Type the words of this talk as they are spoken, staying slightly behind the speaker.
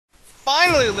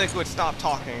finally Liquid stopped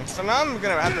talking. So now I'm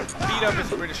gonna have to beat up his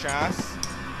British ass.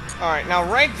 Alright, now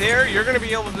right there, you're gonna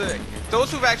be able to...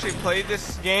 Those who've actually played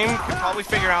this game can probably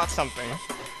figure out something.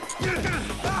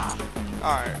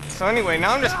 Alright, so anyway,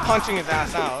 now I'm just punching his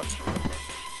ass out.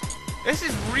 This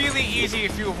is really easy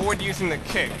if you avoid using the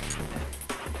kick.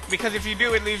 Because if you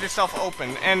do, it leaves yourself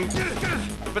open.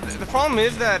 But the problem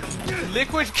is that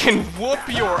Liquid can whoop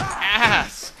your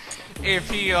ass if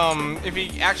he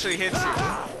actually hits you.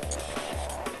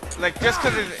 Like, just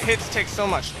because his hits take so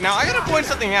much. Now, I gotta point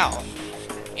something out.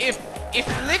 If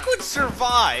Liquid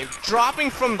survived dropping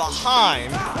from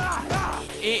behind,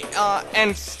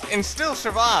 and still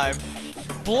survived,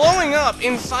 blowing up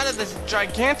inside of this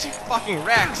gigantic fucking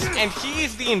Rex, and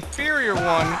he's the inferior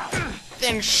one,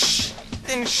 then shit.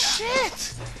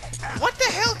 What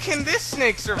the hell can this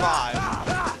snake survive?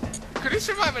 Could he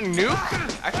survive a nuke?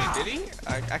 Actually, did he?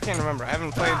 I can't remember. I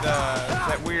haven't played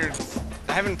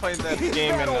I haven't played that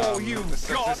game in the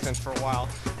Subsistence for a while.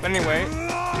 But anyway,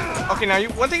 okay. Now,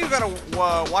 one thing you gotta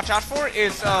watch out for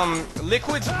is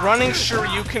Liquid's running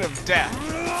Shoryuken of death.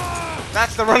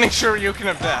 That's the running Shoryuken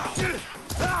of death.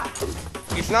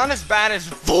 It's not as bad as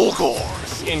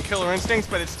Volgor's in Killer Instincts,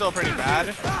 but it's still pretty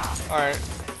bad. Alright.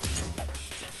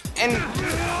 And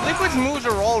Liquid's moves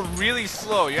are all really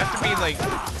slow. You have to be, like,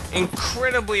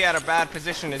 incredibly at a bad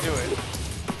position to do it.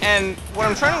 And what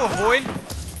I'm trying to avoid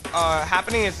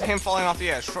happening is him falling off the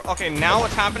edge. Okay, now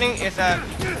what's happening is that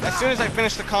as soon as I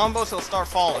finish the combos, he'll start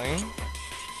falling.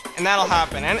 And that'll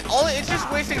happen. And it's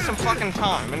just wasting some fucking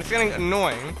time. And it's getting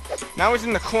annoying. Now he's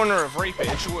in the corner of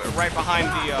Rapage, right behind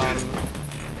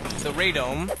the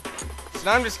Radome. So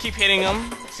now I'm just keep hitting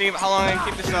him. See how long I can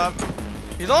keep this up.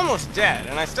 He's almost dead,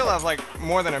 and I still have, like,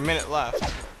 more than a minute left.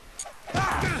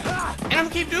 And I'm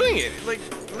keep doing it. Like,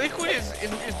 Liquid is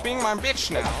being my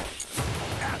bitch now.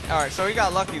 Alright, so he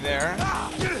got lucky there.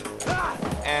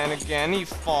 And again,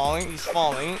 he's falling.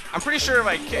 I'm pretty sure if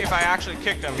I actually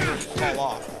kicked him, he would fall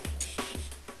off.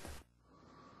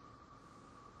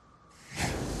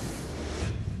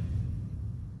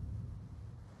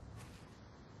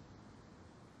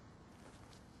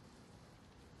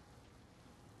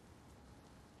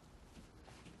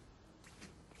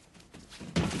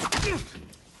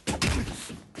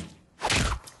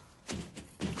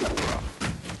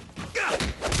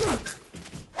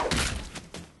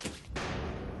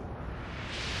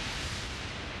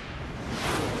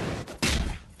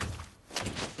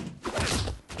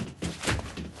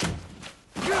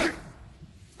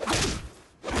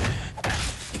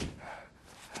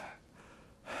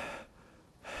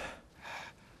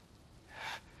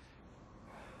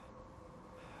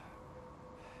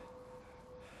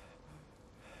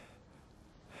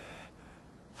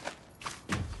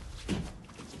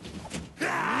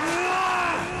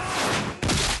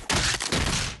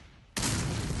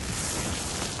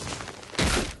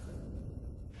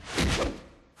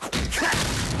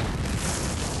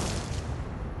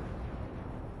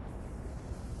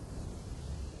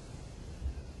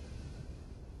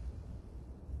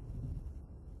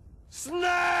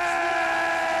 Snake!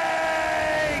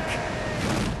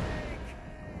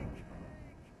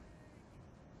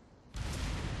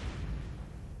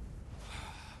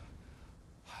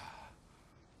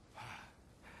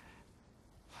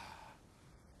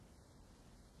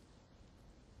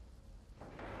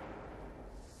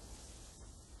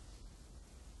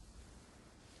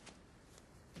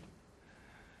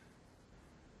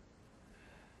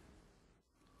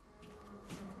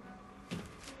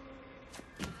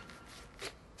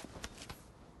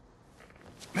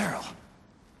 Meryl.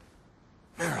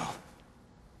 Meryl.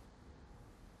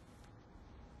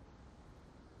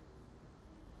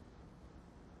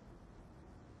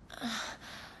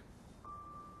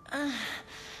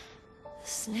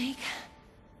 Snake?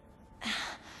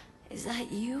 Is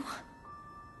that you?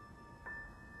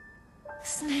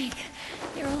 Snake,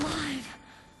 you're alive.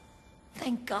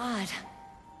 Thank God.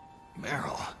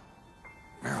 Meryl.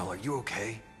 Meryl, are you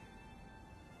okay?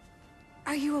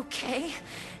 Are you okay?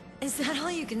 Is that all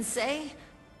you can say?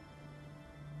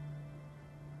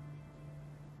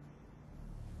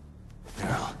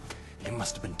 Meryl, it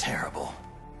must have been terrible.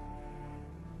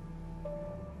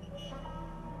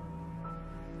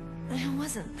 It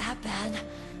wasn't that bad.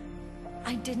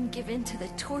 I didn't give in to the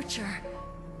torture.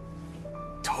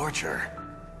 Torture?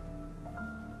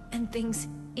 And things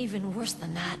even worse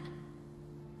than that.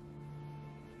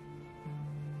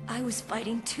 I was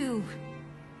fighting too.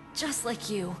 Just like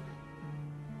you.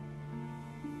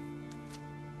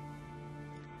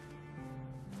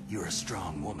 You're a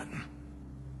strong woman.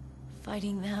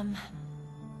 Fighting them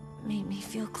made me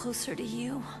feel closer to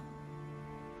you.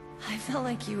 I felt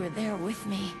like you were there with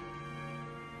me,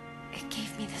 It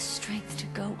gave me the strength to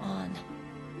go on.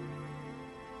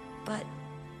 But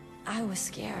I was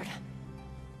scared.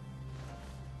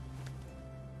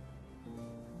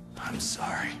 I'm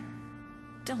sorry.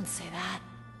 Don't say that.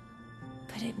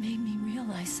 But it made me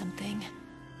realize something.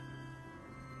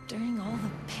 During all the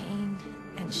pain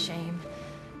and shame,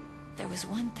 there was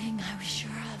one thing I was sure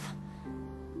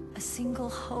of. A single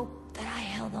hope that I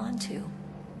held on to.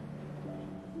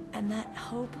 And that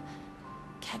hope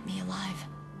kept me alive.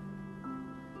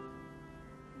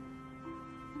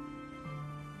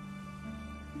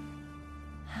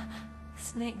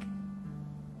 Snake,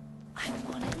 I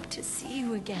wanted to see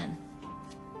you again.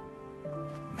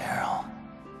 Meryl.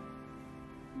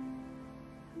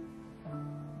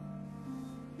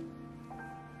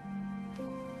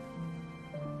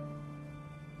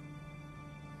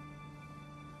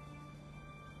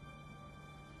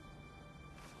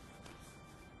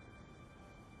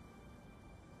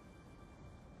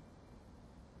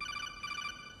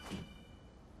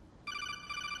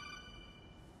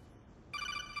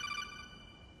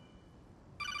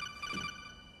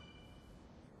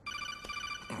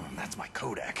 That's my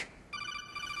codec.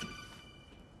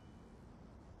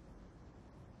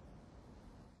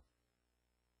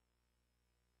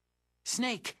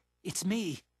 Snake, it's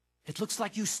me. It looks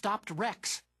like you stopped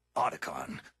Rex.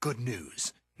 Otacon, good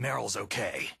news. Meryl's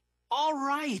okay. All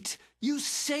right. You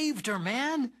saved her,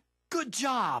 man. Good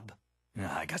job.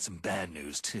 I got some bad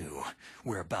news, too.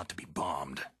 We're about to be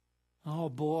bombed. Oh,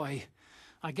 boy.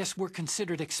 I guess we're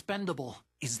considered expendable.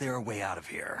 Is there a way out of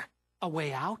here? A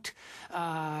way out?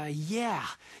 Yeah.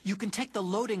 You can take the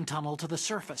loading tunnel to the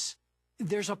surface.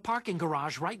 There's a parking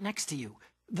garage right next to you.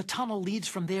 The tunnel leads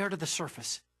from there to the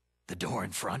surface. The door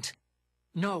in front?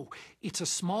 No, it's a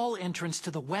small entrance to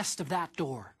the west of that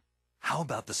door. How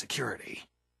about the security?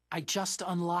 I just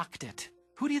unlocked it.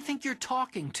 Who do you think you're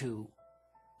talking to?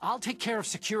 I'll take care of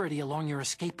security along your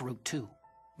escape route, too.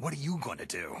 What are you going to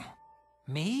do?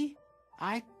 Me?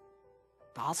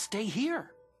 I'll stay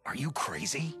here. Are you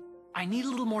crazy? I need a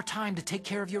little more time to take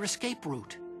care of your escape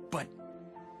route. But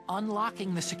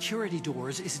unlocking the security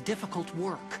doors is difficult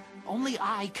work. Only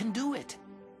I can do it.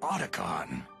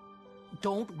 Otacon.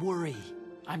 Don't worry.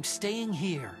 I'm staying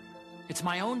here. It's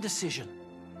my own decision.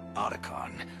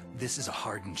 Otacon, this is a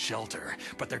hardened shelter,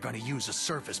 but they're going to use a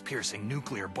surface-piercing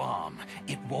nuclear bomb.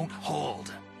 It won't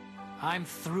hold. I'm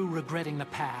through regretting the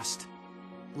past.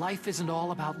 Life isn't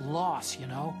all about loss, you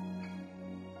know?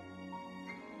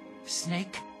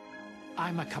 Snake,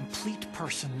 I'm a complete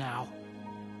person now.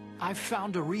 I've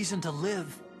found a reason to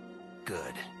live.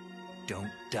 Good.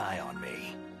 Don't die on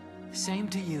me. Same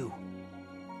to you.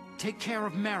 Take care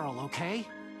of Meryl, okay?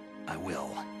 I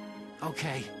will.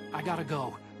 Okay, I gotta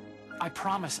go. I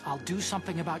promise I'll do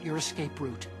something about your escape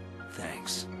route.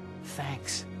 Thanks.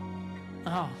 Thanks.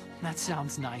 Oh, that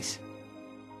sounds nice.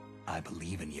 I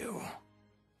believe in you.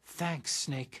 Thanks,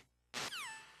 Snake.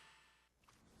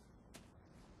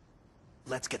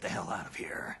 Let's get the hell out of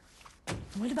here.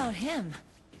 What about him?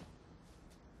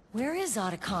 Where is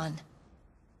Otacon?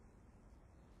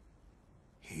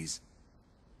 He's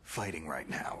fighting right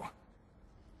now.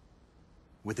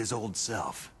 With his old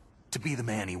self. To be the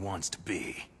man he wants to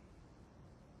be.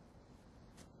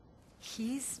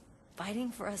 He's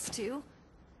fighting for us too?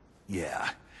 Yeah,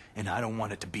 and I don't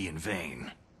want it to be in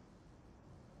vain.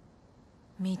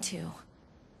 Me too.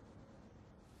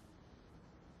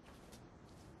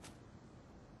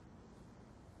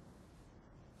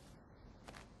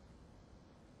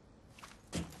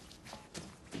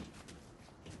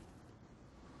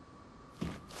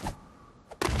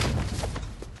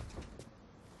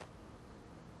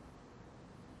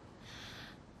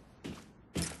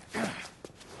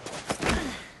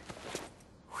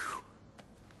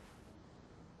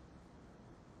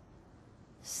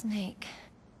 Snake.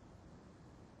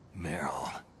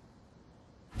 Meryl.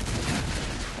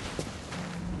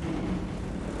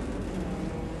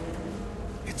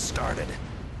 It started.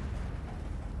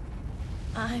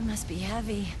 I must be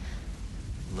heavy.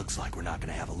 Looks like we're not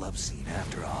gonna have a love scene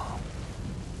after all.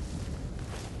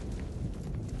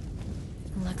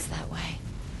 Looks that way.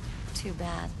 Too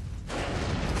bad.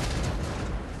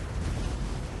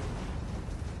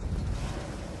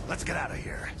 Let's get out of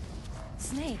here.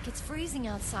 Snake, it's freezing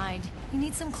outside. You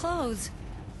need some clothes.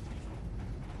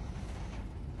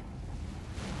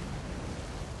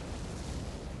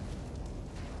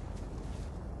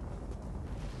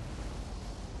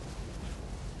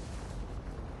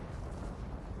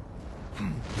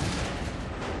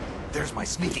 There's my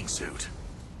sneaking suit.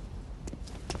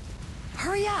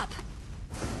 Hurry up!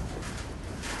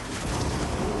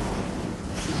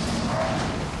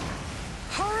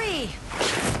 Hurry!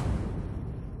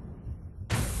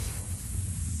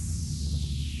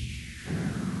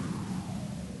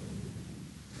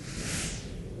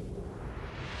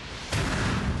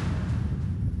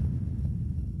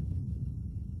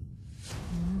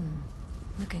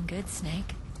 Looking good,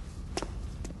 Snake.